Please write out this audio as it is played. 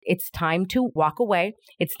It's time to walk away.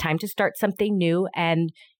 It's time to start something new.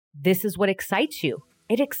 And this is what excites you.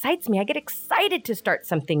 It excites me. I get excited to start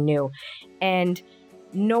something new. And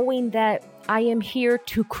knowing that I am here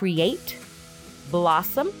to create,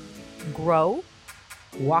 blossom, grow,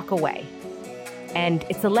 walk away. And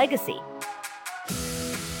it's a legacy.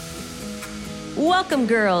 Welcome,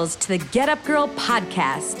 girls, to the Get Up Girl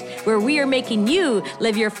podcast, where we are making you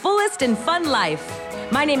live your fullest and fun life.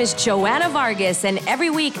 My name is Joanna Vargas, and every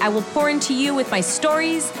week I will pour into you with my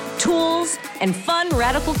stories, tools, and fun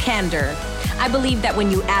radical candor. I believe that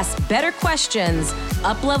when you ask better questions,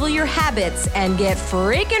 up-level your habits, and get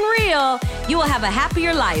freaking real, you will have a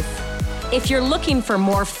happier life. If you're looking for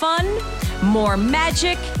more fun, more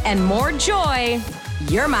magic, and more joy,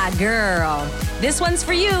 you're my girl. This one's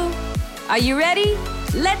for you. Are you ready?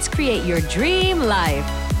 Let's create your dream life.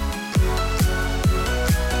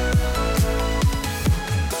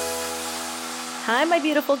 Hi, my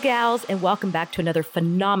beautiful gals, and welcome back to another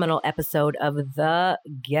phenomenal episode of The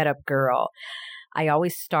Get Up Girl. I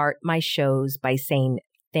always start my shows by saying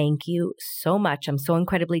thank you so much. I'm so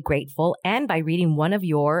incredibly grateful. And by reading one of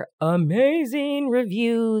your amazing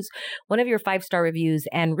reviews, one of your 5-star reviews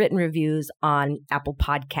and written reviews on Apple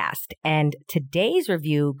Podcast. And today's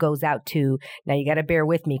review goes out to, now you got to bear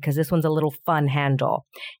with me because this one's a little fun handle.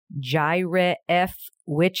 Jaire F.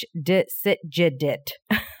 Which did sit jidit.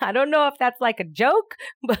 I don't know if that's like a joke,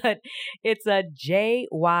 but it's a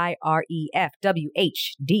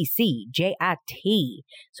JYREFWHDCJIT.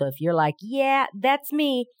 So if you're like, yeah, that's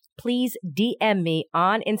me, please DM me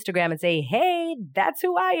on Instagram and say, hey, that's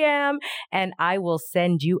who I am. And I will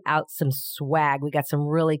send you out some swag. We got some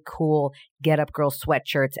really cool Get Up Girl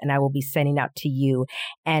sweatshirts, and I will be sending out to you.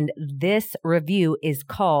 And this review is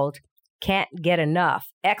called Can't Get Enough!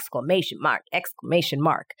 Exclamation mark.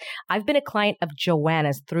 I've been a client of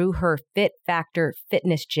Joanna's through her Fit Factor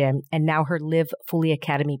Fitness Gym and now her Live Fully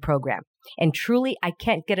Academy program. And truly, I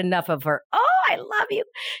can't get enough of her. Oh, I love you.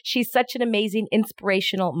 She's such an amazing,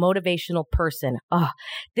 inspirational, motivational person. Oh,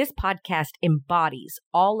 this podcast embodies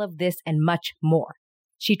all of this and much more.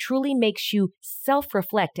 She truly makes you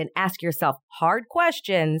self-reflect and ask yourself hard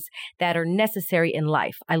questions that are necessary in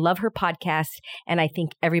life. I love her podcast, and I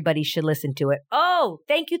think everybody should listen to it. Oh,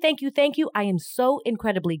 thank you. I am so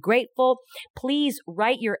incredibly grateful. Please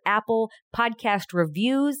write your Apple Podcast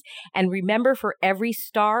reviews. And remember, for every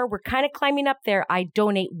star, we're kind of climbing up there. I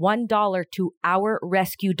donate $1 to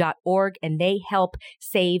ourrescue.org, and they help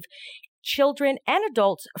save children and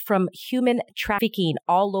adults from human trafficking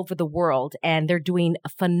all over the world. And they're doing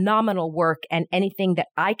phenomenal work, and anything that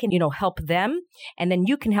I can, help them. And then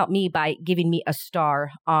you can help me by giving me a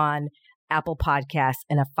star on Apple Podcasts,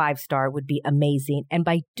 and a 5-star would be amazing. And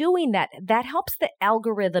by doing that, that helps the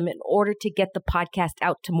algorithm in order to get the podcast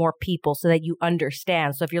out to more people so that you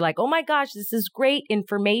understand. So if you're like, oh my gosh, this is great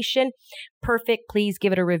information, perfect, please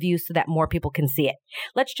give it a review so that more people can see it.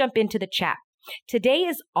 Let's jump into the chat. Today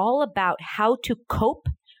is all about how to cope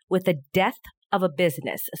with the death of a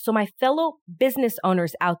business. So my fellow business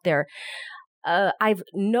owners out there, I've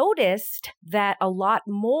noticed that a lot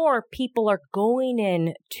more people are going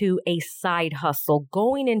into a side hustle,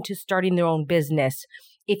 going into starting their own business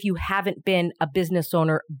if you haven't been a business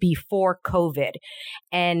owner before COVID.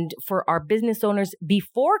 And for our business owners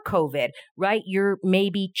before COVID, right, you're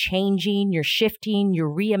maybe changing, you're shifting,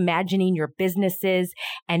 you're reimagining your businesses,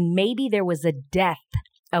 and maybe there was a death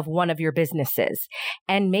of one of your businesses.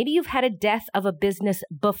 And maybe you've had a death of a business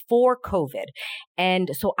before COVID.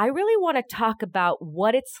 And so I really want to talk about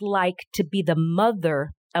what it's like to be the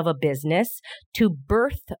mother of a business, to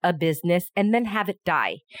birth a business, and then have it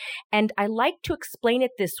die. And I like to explain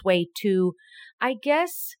it this way to, I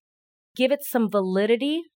guess, give it some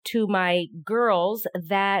validity to my girls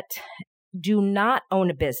that do not own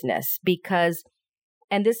a business, because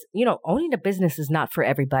and this, owning a business is not for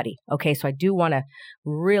everybody. Okay. So I do want to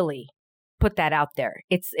really put that out there.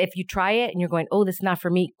 It's, if you try it and you're going, oh, this is not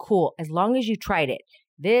for me. Cool. As long as you tried it,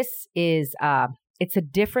 this is, it's a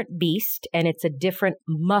different beast, and it's a different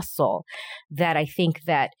muscle that I think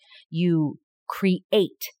that you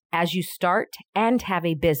create as you start and have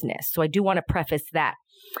a business. So I do want to preface that.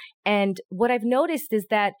 And what I've noticed is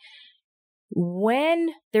that when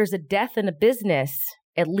there's a death in a business,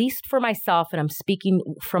 at least for myself, and I'm speaking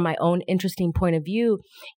from my own interesting point of view,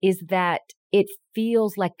 is that it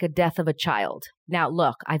feels like a death of a child. Now,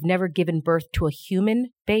 look, I've never given birth to a human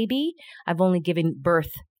baby. I've only given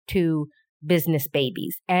birth to business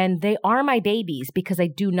babies, and they are my babies because I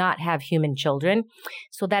do not have human children.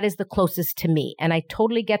 So that is the closest to me. And I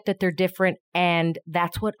totally get that they're different. And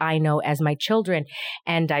that's what I know as my children.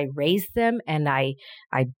 And I raise them and I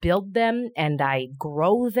build them and I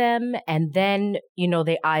grow them. And then,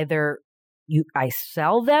 they either I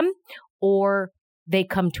sell them or they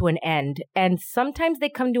come to an end. And sometimes they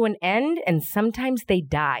come to an end and sometimes they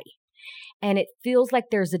die. And it feels like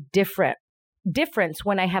there's a difference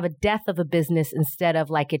when I have a death of a business instead of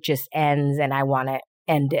like it just ends and I want to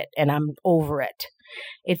end it and I'm over it.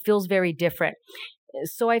 It feels very different.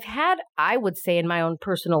 So I've had, I would say in my own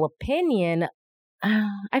personal opinion,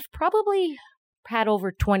 I've probably had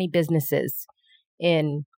over 20 businesses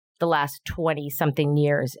in the last 20 something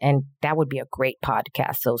years. And that would be a great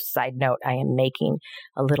podcast. So side note, I am making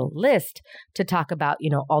a little list to talk about,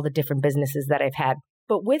 all the different businesses that I've had.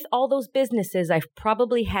 But with all those businesses, I've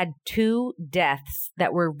probably had 2 deaths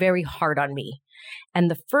that were very hard on me.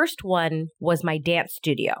 And the first one was my dance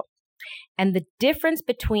studio. And the difference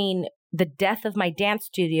between the death of my dance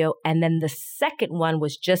studio and then the second one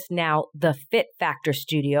was just now the Fit Factor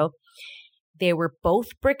studio. They were both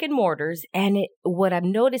brick and mortars. And what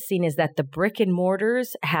I'm noticing is that the brick and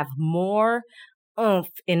mortars have more oomph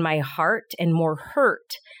in my heart and more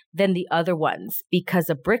hurt than the other ones, because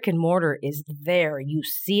a brick and mortar is there. You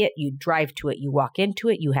see it, you drive to it, you walk into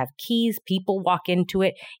it, you have keys, people walk into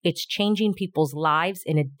it. It's changing people's lives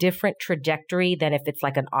in a different trajectory than if it's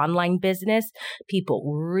like an online business.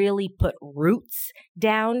 People really put roots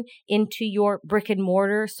down into your brick and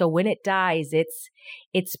mortar. So when it dies,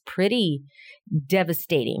 it's pretty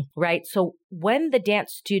devastating, right? So when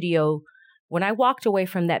I walked away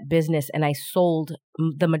from that business and I sold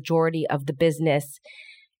the majority of the business,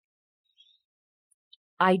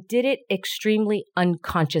 I did it extremely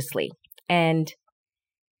unconsciously. And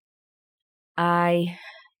I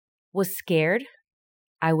was scared.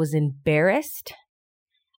 I was embarrassed.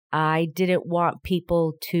 I didn't want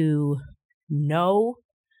people to know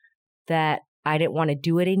that I didn't want to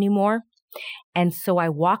do it anymore. And so I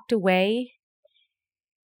walked away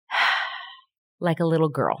like a little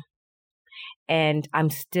girl. And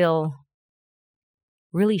I'm still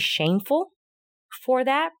really shameful for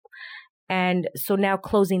that. And so now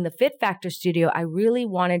closing the Fit Factor studio, I really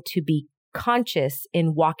wanted to be conscious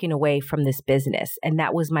in walking away from this business. And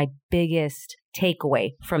that was my biggest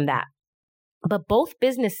takeaway from that. But both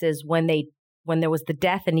businesses, when there was the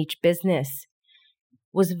death in each business,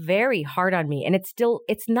 was very hard on me. And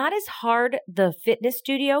it's not as hard, the fitness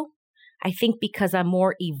studio, I think, because I'm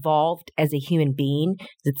more evolved as a human being.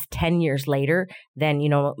 It's 10 years later than,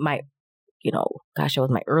 I was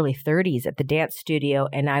my early 30s at the dance studio,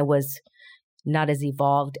 and I was not as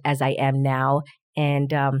evolved as I am now.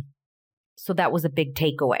 And so that was a big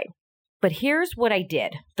takeaway. But here's what I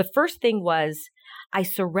did. The first thing was I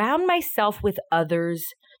surround myself with others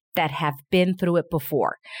that have been through it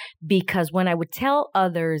before. Because when I would tell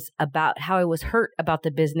others about how I was hurt about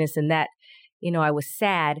the business and that, I was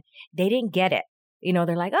sad, they didn't get it.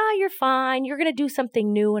 They're like, oh, you're fine. You're going to do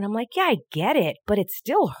something new. And I'm like, yeah, I get it, but it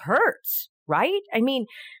still hurts, right? I mean,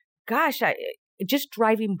 gosh, just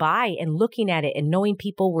driving by and looking at it and knowing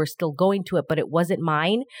people were still going to it, but it wasn't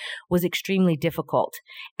mine, was extremely difficult.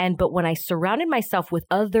 But when I surrounded myself with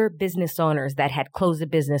other business owners that had closed a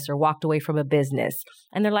business or walked away from a business,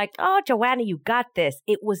 and they're like, oh, Joanna, you got this.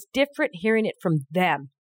 It was different hearing it from them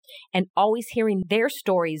and always hearing their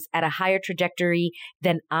stories at a higher trajectory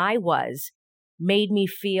than I was made me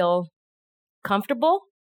feel comfortable,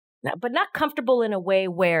 but not comfortable in a way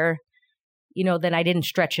where then I didn't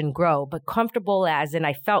stretch and grow, but comfortable as in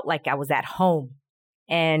I felt like I was at home.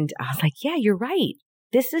 And I was like, yeah, you're right.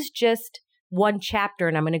 This is just one chapter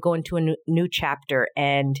and I'm going to go into a new chapter.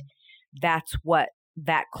 And that's what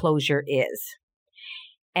that closure is.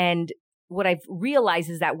 And what I've realized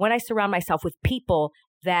is that when I surround myself with people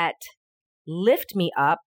that lift me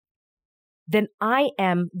up, then I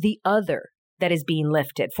am the other that is being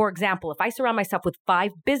lifted. For example, if I surround myself with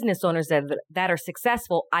 5 business owners that are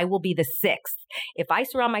successful, I will be the 6th. If I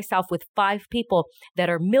surround myself with 5 people that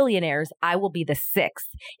are millionaires, I will be the 6th.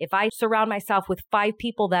 If I surround myself with 5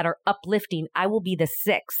 people that are uplifting, I will be the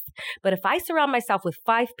 6th. But if I surround myself with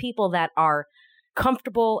 5 people that are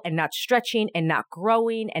comfortable and not stretching and not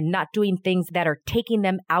growing and not doing things that are taking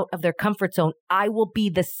them out of their comfort zone, I will be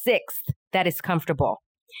the 6th that is comfortable.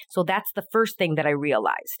 So that's the first thing that I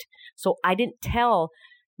realized. So I didn't tell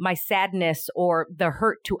my sadness or the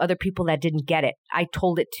hurt to other people that didn't get it. I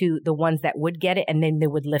told it to the ones that would get it, and then they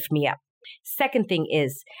would lift me up. Second thing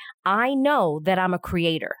is, I know that I'm a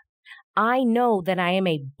creator. I know that I am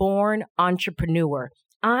a born entrepreneur.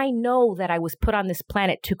 I know that I was put on this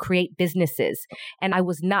planet to create businesses, and I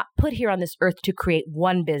was not put here on this earth to create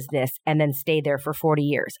one business and then stay there for 40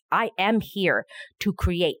 years. I am here to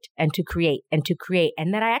create and to create and to create,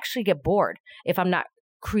 and then I actually get bored if I'm not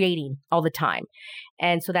creating all the time.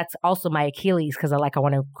 And so that's also my Achilles, because I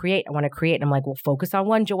want to create. And I'm like, well, focus on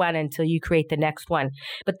one, Joanna, until you create the next one.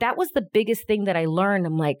 But that was the biggest thing that I learned.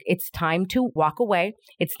 I'm like, it's time to walk away.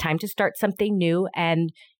 It's time to start something new.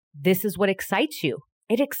 And this is what excites you.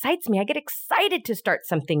 It excites me. I get excited to start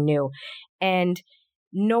something new. And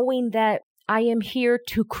knowing that I am here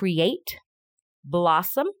to create,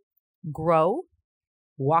 blossom, grow,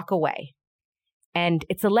 walk away. And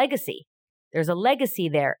it's a legacy. There's a legacy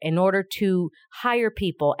there in order to hire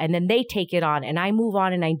people, and then they take it on, and I move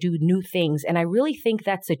on and I do new things. And I really think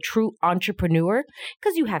that's a true entrepreneur,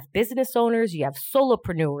 because you have business owners, you have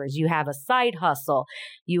solopreneurs, you have a side hustle,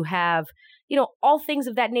 you have, all things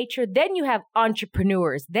of that nature. Then you have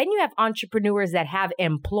entrepreneurs. Then you have entrepreneurs that have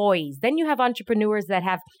employees. Then you have entrepreneurs that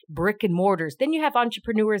have brick and mortars. Then you have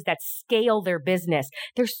entrepreneurs that scale their business.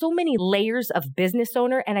 There's so many layers of business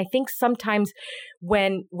owner. And I think sometimes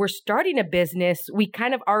when we're starting a business, we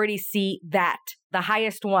kind of already see that, the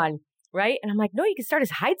highest one, right? And I'm like, no, you can start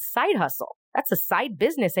as side hustle. That's a side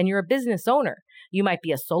business and you're a business owner. You might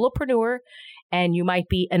be a solopreneur and you might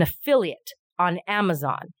be an affiliate on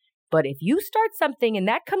Amazon. But if you start something and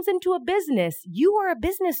that comes into a business, you are a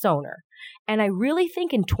business owner. And I really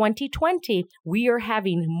think in 2020, we are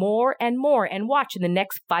having more and more. And watch, in the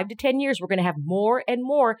next 5 to 10 years, we're going to have more and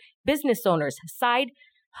more business owners, side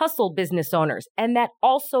hustle business owners, and that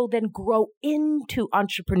also then grow into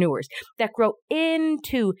entrepreneurs, that grow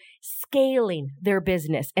into scaling their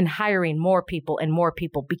business and hiring more people,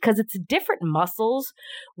 because it's different muscles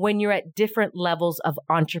when you're at different levels of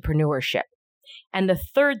entrepreneurship. And the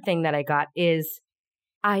third thing that I got is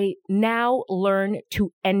I now learn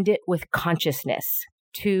to end it with consciousness,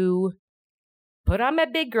 to put on my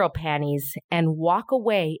big girl panties and walk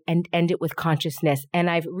away and end it with consciousness. And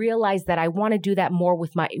I've realized that I want to do that more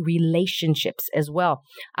with my relationships as well.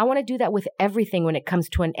 I want to do that with everything when it comes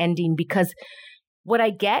to an ending, because what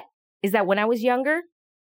I get is that when I was younger,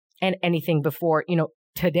 and anything before,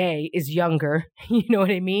 today is younger, you know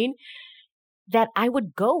what I mean? That I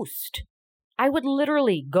would ghost. I would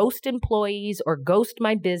literally ghost employees or ghost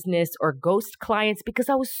my business or ghost clients because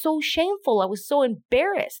I was so shameful. I was so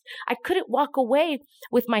embarrassed. I couldn't walk away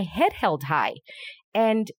with my head held high.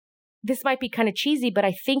 And this might be kind of cheesy, but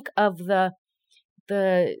I think of the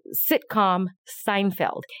sitcom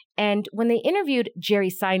Seinfeld. And when they interviewed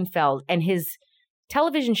Jerry Seinfeld and his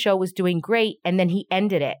television show was doing great, and then he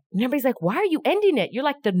ended it. And everybody's like, why are you ending it? You're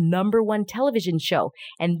like the #1 television show.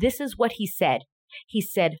 And this is what he said. He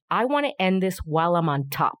said, I want to end this while I'm on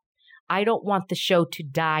top. I don't want the show to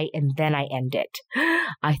die and then I end it.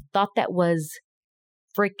 I thought that was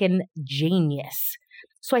freaking genius.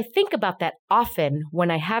 So I think about that often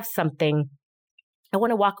when I have something. I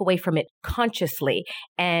want to walk away from it consciously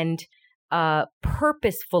and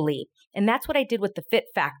purposefully. And that's what I did with the Fit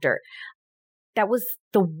Factor. That was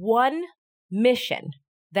the one mission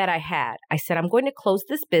that I had. I said, I'm going to close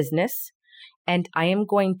this business. And I am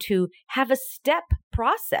going to have a step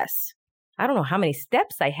process. I don't know how many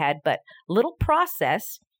steps I had, but a little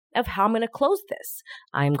process of how I'm going to close this.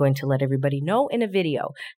 I'm going to let everybody know in a video.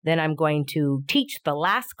 Then I'm going to teach the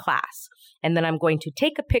last class. And then I'm going to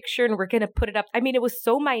take a picture and we're going to put it up. I mean, it was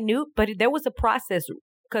so minute, but there was a process.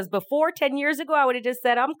 Because before 10 years ago, I would have just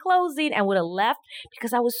said, I'm closing, and would have left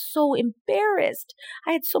because I was so embarrassed.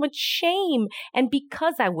 I had so much shame. And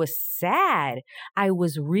because I was sad, I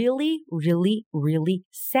was really, really, really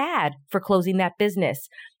sad for closing that business.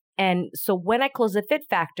 And so when I closed the Fit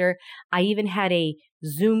Factor, I even had a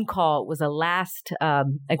Zoom call. It was a last,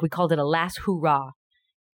 we called it a last hurrah,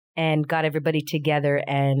 and got everybody together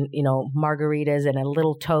and, margaritas and a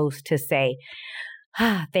little toast to say,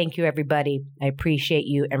 thank you, everybody. I appreciate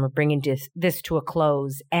you. And we're bringing this to a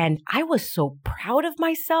close. And I was so proud of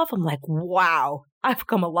myself. I'm like, wow, I've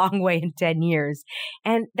come a long way in 10 years.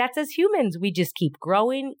 And that's as humans. We just keep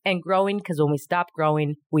growing and growing, because when we stop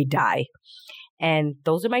growing, we die. And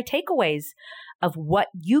those are my takeaways of what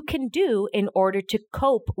you can do in order to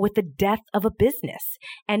cope with the death of a business.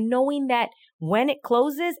 And knowing that when it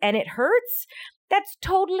closes and it hurts, that's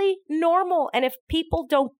totally normal. And if people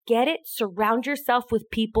don't get it, surround yourself with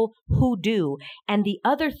people who do. And the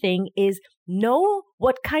other thing is, know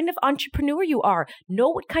what kind of entrepreneur you are. Know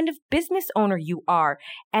what kind of business owner you are.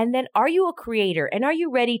 And then, are you a creator? And are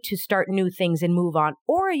you ready to start new things and move on?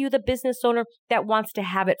 Or are you the business owner that wants to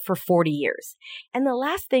have it for 40 years? And the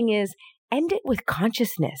last thing is, end it with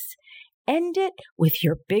consciousness. end it with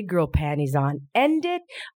your big girl panties on. End it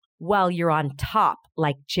while you're on top,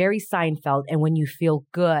 like Jerry Seinfeld, and when you feel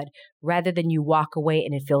good, rather than you walk away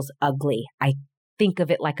and it feels ugly. I think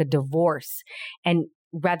of it like a divorce. And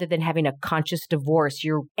rather than having a conscious divorce,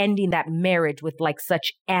 you're ending that marriage with like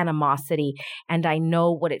such animosity. And I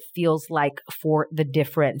know what it feels like for the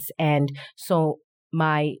difference. And so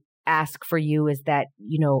my ask for you is that,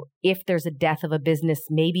 if there's a death of a business,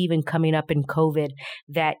 maybe even coming up in COVID,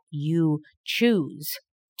 that you choose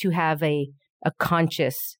to have a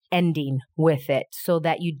conscious ending with it so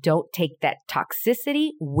that you don't take that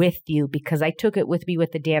toxicity with you, because I took it with me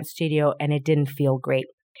with the dance studio and it didn't feel great.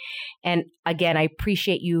 And again, I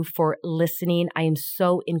appreciate you for listening. I am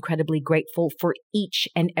so incredibly grateful for each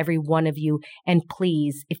and every one of you. And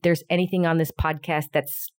please, if there's anything on this podcast that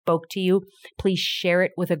spoke to you, please share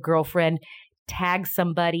it with a girlfriend, tag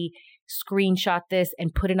somebody, screenshot this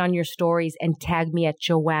and put it on your stories and tag me at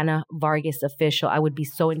Joanna Vargas Official. I would be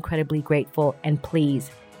so incredibly grateful. And please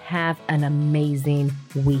have an amazing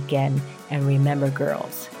weekend. And remember,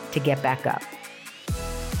 girls, to get back up.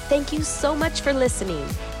 Thank you so much for listening.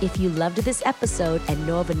 If you loved this episode and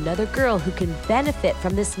know of another girl who can benefit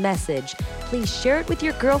from this message, please share it with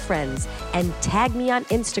your girlfriends and tag me on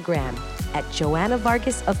Instagram at Joanna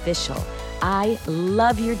Vargas Official. I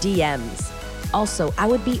love your DMs. Also, I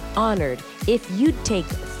would be honored if you'd take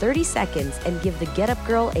 30 seconds and give the Get Up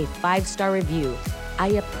Girl a 5-star review. I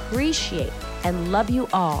appreciate and love you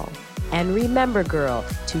all. And remember, girl,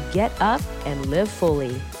 to get up and live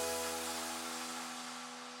fully.